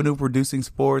revenue producing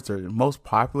sports or most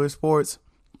popular sports,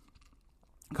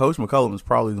 Coach McCullum is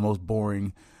probably the most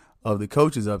boring of the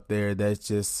coaches up there. That's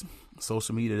just,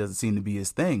 social media doesn't seem to be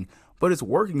his thing, but it's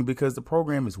working because the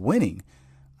program is winning.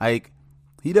 Like,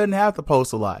 he doesn't have to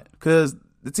post a lot because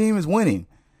the team is winning.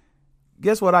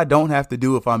 Guess what I don't have to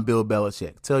do if I'm Bill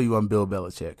Belichick? Tell you I'm Bill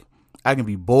Belichick. I can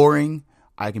be boring.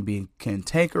 I can be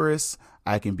cantankerous.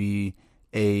 I can be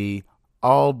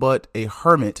all but a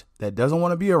hermit that doesn't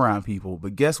want to be around people.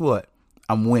 But guess what?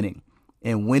 I'm winning.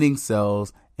 And winning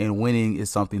sells. And winning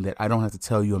is something that I don't have to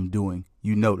tell you I'm doing.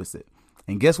 You notice it.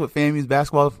 And guess what FAMU's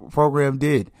basketball program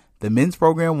did? The men's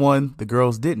program won. The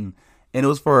girls didn't. And it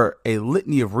was for a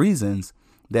litany of reasons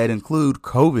that include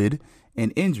COVID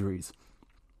and injuries.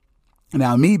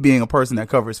 Now, me being a person that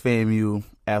covers FAMU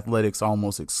athletics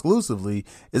almost exclusively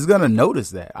is going to notice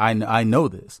that. I know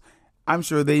this. I'm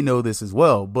sure they know this as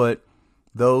well. But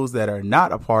those that are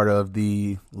not a part of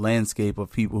the landscape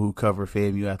of people who cover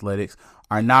FAMU athletics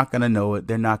are not going to know it.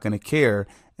 They're not going to care.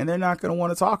 And they're not going to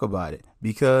want to talk about it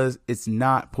because it's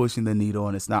not pushing the needle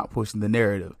and it's not pushing the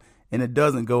narrative. And it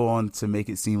doesn't go on to make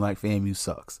it seem like FAMU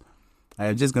sucks.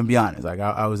 I'm just going to be honest. Like,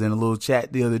 I was in a little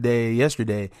chat the other day,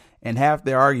 yesterday, and half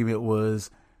their argument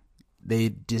was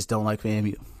they just don't like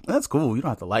FAMU. That's cool. You don't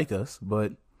have to like us,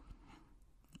 but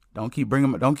don't keep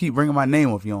bringing my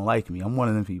name up if you don't like me. I'm one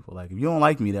of them people. Like, if you don't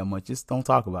like me that much, just don't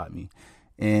talk about me.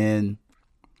 And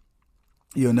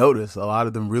you'll notice a lot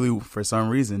of them really, for some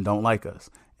reason, don't like us.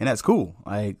 And that's cool.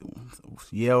 Like,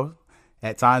 yeah,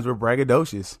 at times we're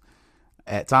braggadocious.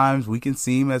 At times we can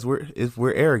seem as if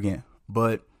we're arrogant,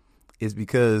 but it's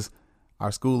because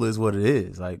our school is what it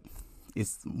is. Like,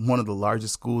 it's one of the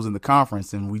largest schools in the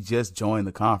conference, and we just joined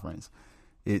the conference.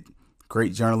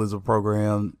 Great journalism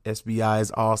program. SBI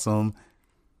is awesome.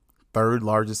 Third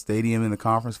largest stadium in the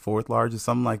conference, fourth largest,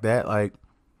 something like that. Like,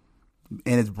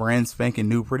 and it's brand spanking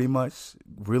new, pretty much.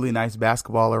 Really nice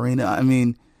basketball arena. I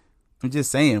mean, I'm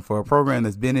just saying, for a program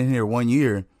that's been in here 1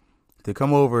 year to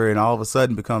come over and all of a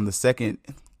sudden become the second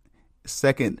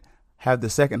have the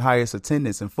second highest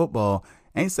attendance in football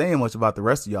ain't saying much about the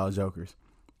rest of y'all jokers.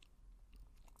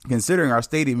 Considering our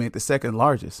stadium ain't the second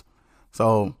largest.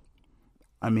 So,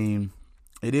 I mean,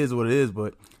 it is what it is,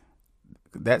 but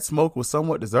that smoke was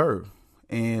somewhat deserved.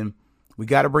 And we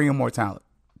got to bring in more talent.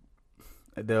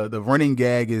 The running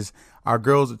gag is our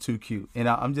girls are too cute. And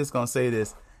I'm just going to say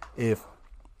this. If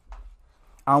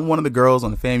I'm one of the girls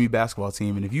on the FAMU basketball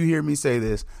team, and if you hear me say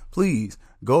this, please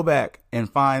go back and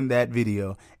find that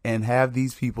video and have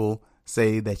these people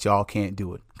say that y'all can't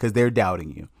do it because they're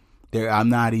doubting you. They're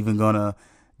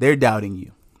doubting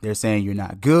you. They're saying you're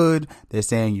not good. They're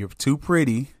saying you're too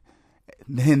pretty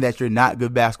and that you're not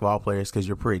good basketball players because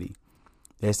you're pretty.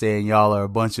 They're saying y'all are a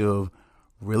bunch of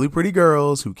really pretty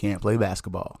girls who can't play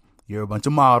basketball. You're a bunch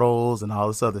of models and all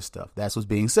this other stuff. That's what's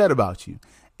being said about you.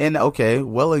 And okay,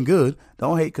 well and good.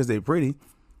 Don't hate because they're pretty.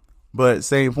 But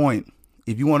same point,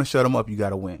 if you want to shut them up, you got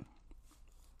to win.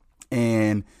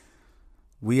 And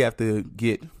we have to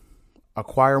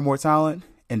acquire more talent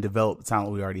and develop the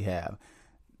talent we already have.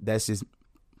 That's just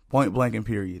point blank and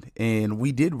period. And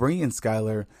we did bring in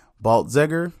Skylar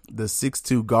Baltzegger, the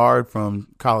 6'2" guard from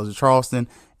College of Charleston.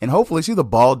 And hopefully she's a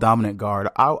ball dominant guard.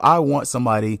 I want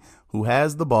somebody who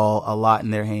has the ball a lot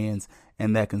in their hands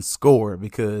and that can score,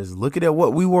 because looking at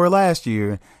what we were last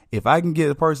year, if I can get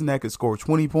a person that could score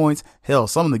 20 points, hell,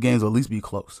 some of the games will at least be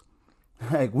close.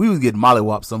 Like, we was getting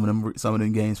mollywopped some of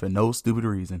them games for no stupid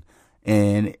reason.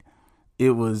 And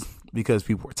it was because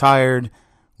people were tired.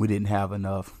 We didn't have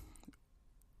enough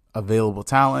available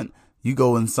talent. You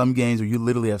go in some games where you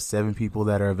literally have 7 people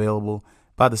that are available.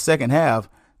 By the second half,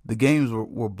 the games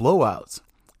were blowouts,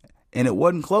 and it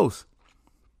wasn't close.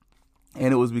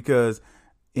 And it was because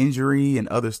injury and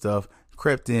other stuff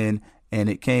crept in, and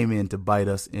it came in to bite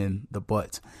us in the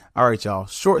butt. All right, y'all.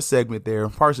 Short segment there,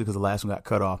 partially because the last one got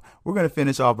cut off. We're going to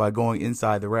finish off by going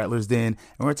inside the Rattlers' den, and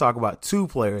we're going to talk about 2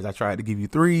 players. I tried to give you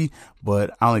 3,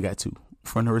 but I only got 2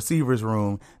 from the receivers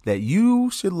room that you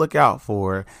should look out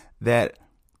for, that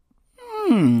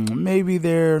maybe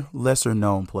they're lesser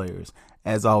known players.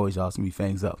 As always, y'all, it's going to be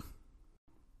Fangs Up.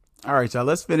 All right, y'all,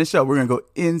 let's finish up. We're going to go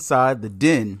inside the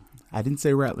den. I didn't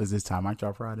say Rattlers this time. Aren't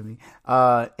y'all proud of me?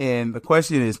 And the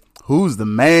question is, who's the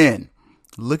man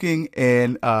looking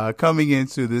and coming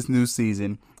into this new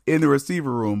season in the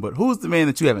receiver room? But who's the man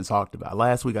that you haven't talked about?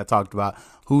 Last week I talked about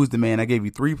who's the man. I gave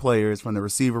you 3 players from the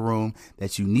receiver room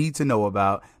that you need to know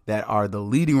about that are the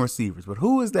leading receivers. But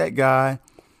who is that guy?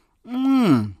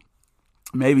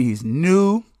 Maybe he's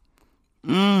new.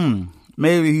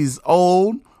 Maybe he's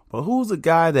old. But who's the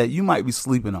guy that you might be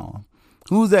sleeping on?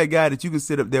 Who's that guy that you can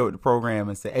sit up there with the program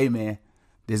and say, hey, man,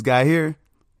 this guy here,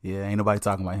 yeah, ain't nobody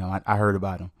talking about him. I heard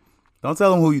about him. Don't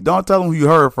tell him who you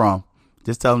heard from.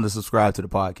 Just tell him to subscribe to the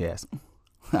podcast.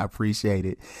 I appreciate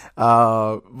it.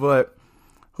 But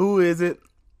who is it?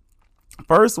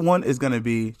 First one is going to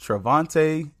be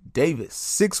Trevante Davis,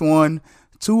 6'1",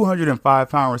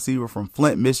 205-pound receiver from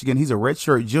Flint, Michigan. He's a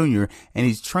redshirt junior, and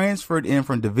he's transferred in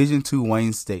from Division II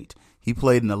Wayne State. He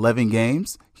played in 11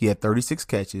 games. He had 36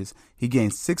 catches. He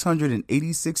gained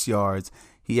 686 yards.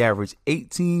 He averaged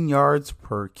 18 yards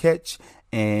per catch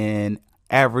and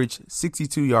averaged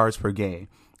 62 yards per game.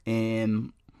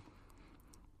 And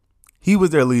he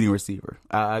was their leading receiver.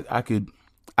 I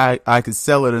could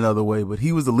sell it another way, but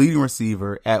he was the leading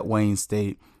receiver at Wayne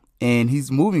State, and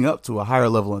he's moving up to a higher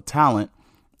level of talent.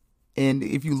 And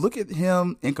if you look at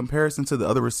him in comparison to the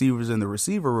other receivers in the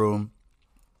receiver room,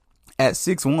 at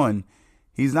 6'1",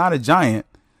 he's not a giant,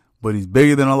 but he's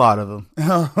bigger than a lot of them.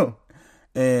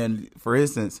 And for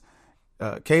instance,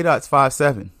 K-Dot's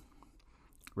 5'7".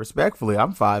 Respectfully,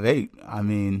 I'm 5'8". I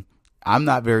mean, I'm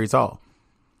not very tall,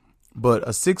 but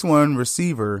a 6'1"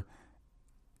 receiver,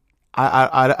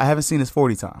 I haven't seen his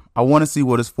 40 time. I want to see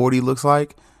what his 40 looks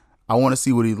like. I want to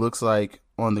see what he looks like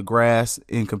on the grass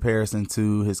in comparison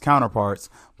to his counterparts,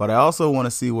 but I also want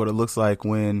to see what it looks like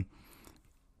when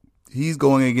he's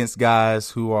going against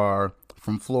guys who are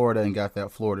from Florida and got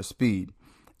that Florida speed.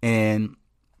 And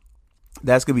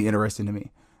that's going to be interesting to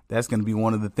me. That's going to be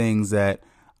one of the things that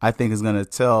I think is going to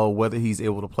tell whether he's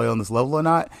able to play on this level or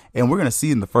not. And we're going to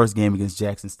see in the first game against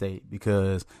Jackson State,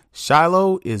 because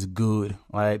Shiloh is good.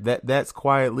 Like that's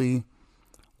quietly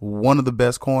one of the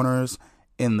best corners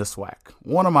in the SWAC.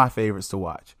 One of my favorites to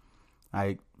watch.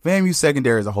 Like FAMU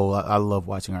secondary as a whole, I love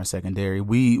watching our secondary.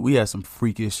 We have some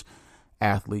freakish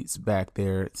athletes back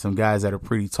there. Some guys that are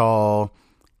pretty tall,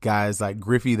 guys like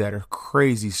Griffey that are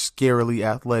crazy, scarily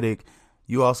athletic.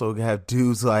 You also have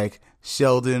dudes like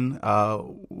Sheldon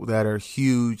that are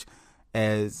huge,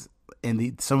 some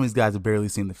of these guys have barely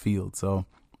seen the field. So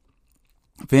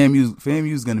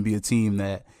FAMU is going to be a team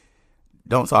that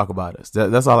don't talk about us.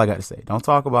 That's all I got to say. Don't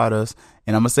talk about us.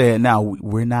 And I'm gonna say it now.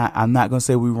 I'm not gonna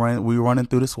say we're running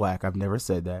through the SWAC. I've never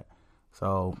said that.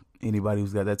 So anybody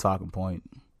who's got that talking point,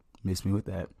 miss me with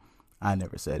that. I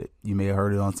never said it. You may have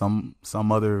heard it on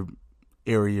some other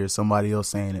area or somebody else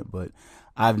saying it, but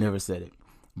I've never said it.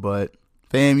 But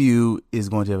FAMU is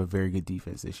going to have a very good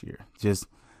defense this year. Just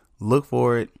look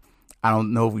for it. I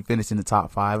don't know if we finish in the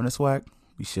top 5 in the SWAC.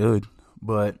 We should.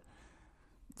 But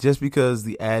just because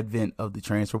the advent of the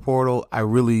transfer portal, I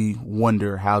really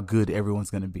wonder how good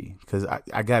everyone's going to be, because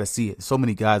I got to see it. So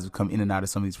many guys have come in and out of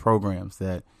some of these programs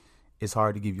that it's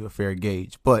hard to give you a fair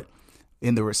gauge. But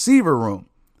in the receiver room,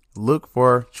 look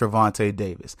for Trevante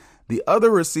Davis. The other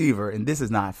receiver, and this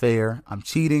is not fair, I'm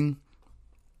cheating.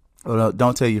 Oh, no,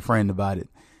 don't tell your friend about it.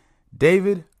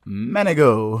 David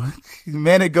Manigo.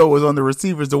 Manigo was on the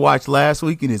receivers to watch last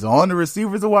week and is on the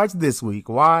receivers to watch this week.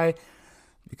 Why?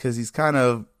 Because he's kind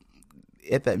of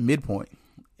at that midpoint,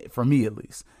 for me at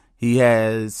least. He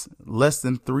has less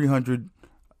than 500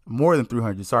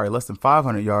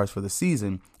 yards for the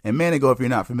season. And Manigo, if you're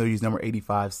not familiar, he's number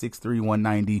 85, 6'3",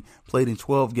 190, played in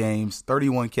 12 games,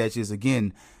 31 catches,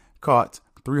 again, caught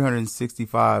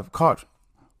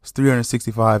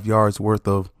 365 yards worth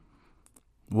of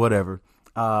whatever.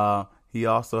 He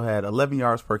also had 11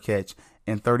 yards per catch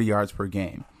and 30 yards per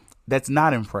game. That's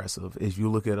not impressive if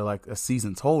you look at it like a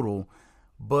season total,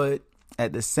 but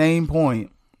at the same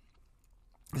point,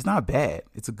 it's not bad.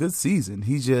 It's a good season.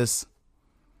 He's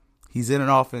he's in an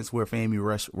offense where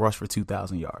FAMU rush for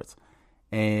 2,000 yards,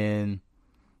 and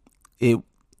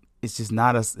it's just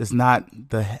not it's not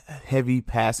the heavy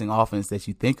passing offense that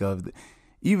you think of.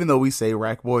 Even though we say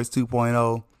Rack Boys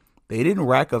 2.0, they didn't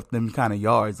rack up them kind of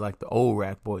yards like the old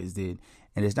Rack Boys did.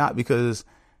 And it's not because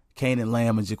Kanan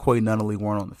Lamb and Jaquay Nunnally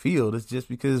weren't on the field. It's just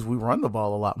because we run the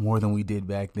ball a lot more than we did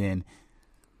back then.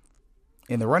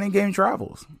 And the running game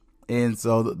travels. And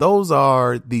so those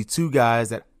are the two guys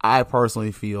that I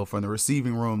personally feel from the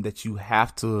receiving room that you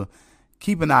have to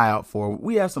keep an eye out for.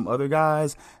 We have some other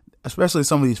guys, especially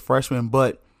some of these freshmen,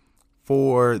 but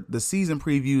for the season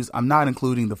previews, I'm not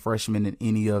including the freshmen in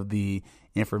any of the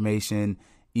information,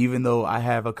 even though I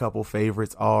have a couple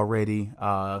favorites already.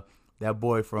 That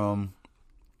boy from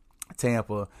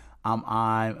Tampa, I'm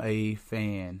a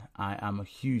fan. I'm a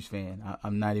huge fan.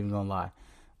 I'm not even going to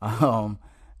lie.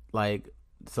 Like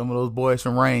some of those boys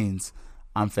from Reigns,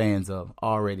 I'm fans of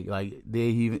already. Like they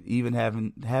even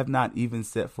have not even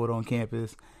set foot on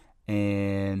campus,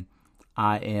 and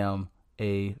I am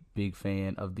a big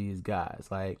fan of these guys.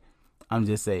 Like, I'm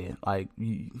just saying, like,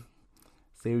 you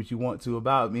say what you want to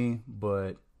about me,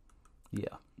 but yeah.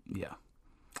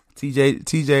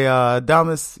 TJ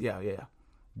Damas,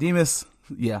 Demas,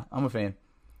 I'm a fan.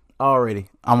 Already,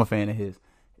 I'm a fan of his.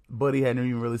 Buddy hadn't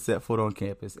even really set foot on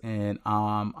campus, and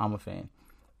I'm a fan.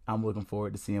 I'm looking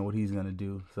forward to seeing what he's gonna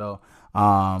do. So,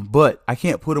 but I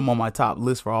can't put him on my top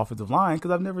list for offensive line because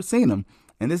I've never seen him,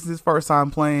 and this is his first time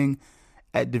playing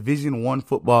at Division I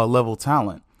football level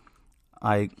talent.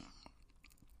 Like,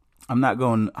 I'm not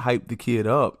going to hype the kid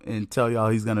up and tell y'all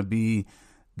he's going to be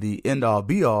the end all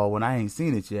be all when I ain't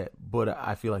seen it yet, but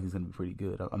I feel like he's going to be pretty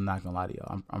good. I'm not going to lie to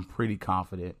y'all. I'm pretty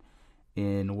confident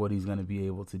in what he's going to be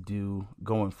able to do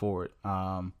going forward.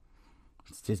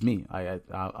 It's just me.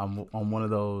 I'm one of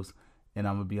those, and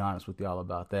I'm going to be honest with y'all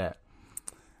about that.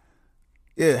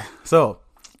 Yeah. So,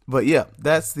 but yeah,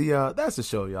 that's the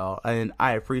show, y'all, and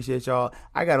I appreciate y'all.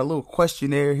 I got a little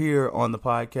questionnaire here on the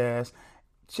podcast.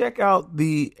 Check out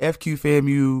the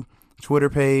FQFAMU Twitter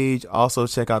page. Also,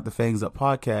 check out the Fangs Up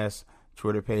Podcast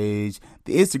Twitter page,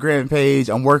 the Instagram page.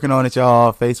 I'm working on it,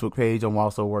 y'all. Facebook page. I'm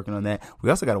also working on that. We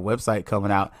also got a website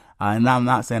coming out, and I'm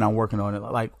not saying I'm working on it.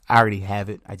 Like, I already have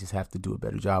it. I just have to do a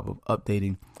better job of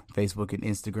updating Facebook and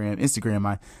Instagram. Instagram,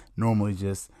 I normally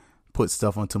just put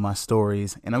stuff onto my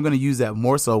stories, and I'm going to use that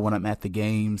more so when I'm at the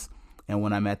games and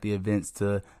when I'm at the events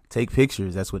to take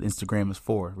pictures. That's what Instagram is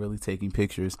for, really taking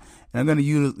pictures. And I'm going to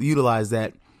utilize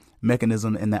that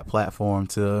mechanism and that platform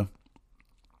to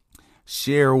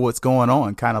share what's going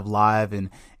on kind of live and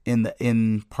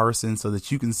in person, so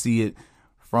that you can see it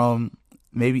from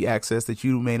maybe access that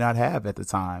you may not have at the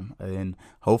time. And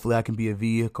hopefully I can be a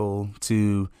vehicle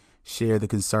to share the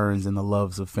concerns and the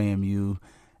loves of FAMU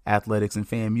athletics and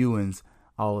FAMUans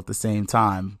all at the same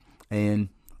time. And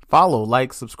follow,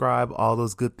 like, subscribe, all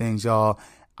those good things, y'all.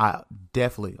 I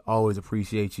definitely always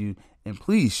appreciate you. And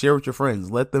please share with your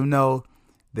friends. Let them know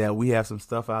that we have some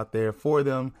stuff out there for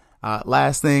them.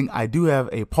 Last thing, I do have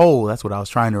a poll. That's what I was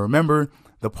trying to remember.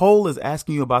 The poll is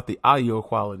asking you about the audio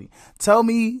quality. Tell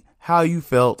me how you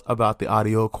felt about the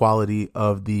audio quality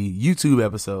of the YouTube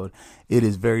episode. It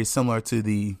is very similar to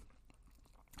the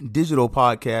digital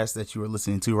podcast that you are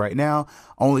listening to right now.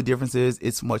 Only difference is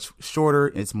it's much shorter,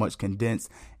 it's much condensed,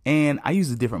 and I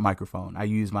use a different microphone. I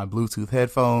use my Bluetooth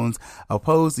headphones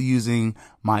opposed to using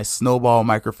my Snowball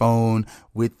microphone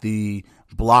with the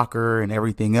blocker and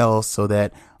everything else, so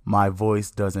that my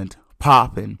voice doesn't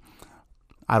pop and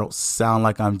I don't sound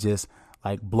like I'm just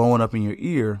like blowing up in your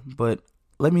ear. But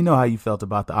let me know how you felt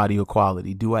about the audio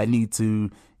quality. Do I need to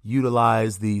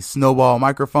utilize the Snowball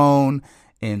microphone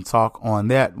and talk on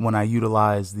that when I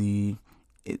utilize the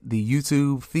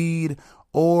YouTube feed,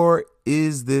 or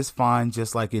is this fine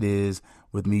just like it is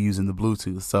with me using the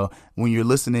Bluetooth? So when you're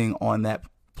listening on that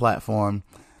platform,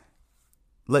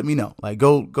 let me know. Like,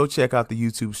 go check out the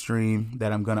YouTube stream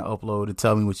that I'm going to upload and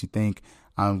tell me what you think.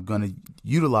 I'm going to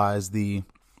utilize the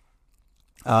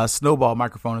Snowball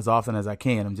microphone as often as I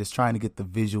can. I'm just trying to get the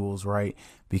visuals right,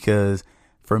 because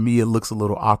for me, it looks a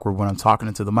little awkward when I'm talking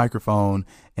into the microphone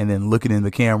and then looking in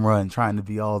the camera and trying to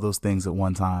be all those things at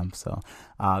one time. So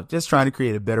just trying to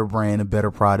create a better brand, a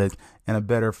better product, and a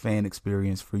better fan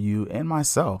experience for you and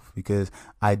myself, because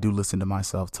I do listen to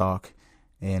myself talk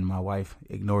and my wife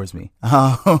ignores me.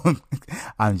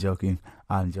 I'm joking.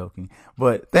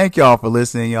 But thank y'all for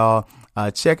listening, y'all.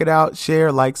 Check it out.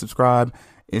 Share, like, subscribe.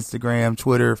 Instagram,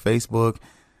 Twitter, Facebook,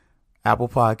 Apple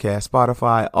Podcasts,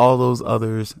 Spotify, all those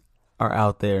others are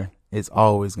out there. It's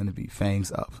always going to be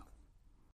Fangs Up.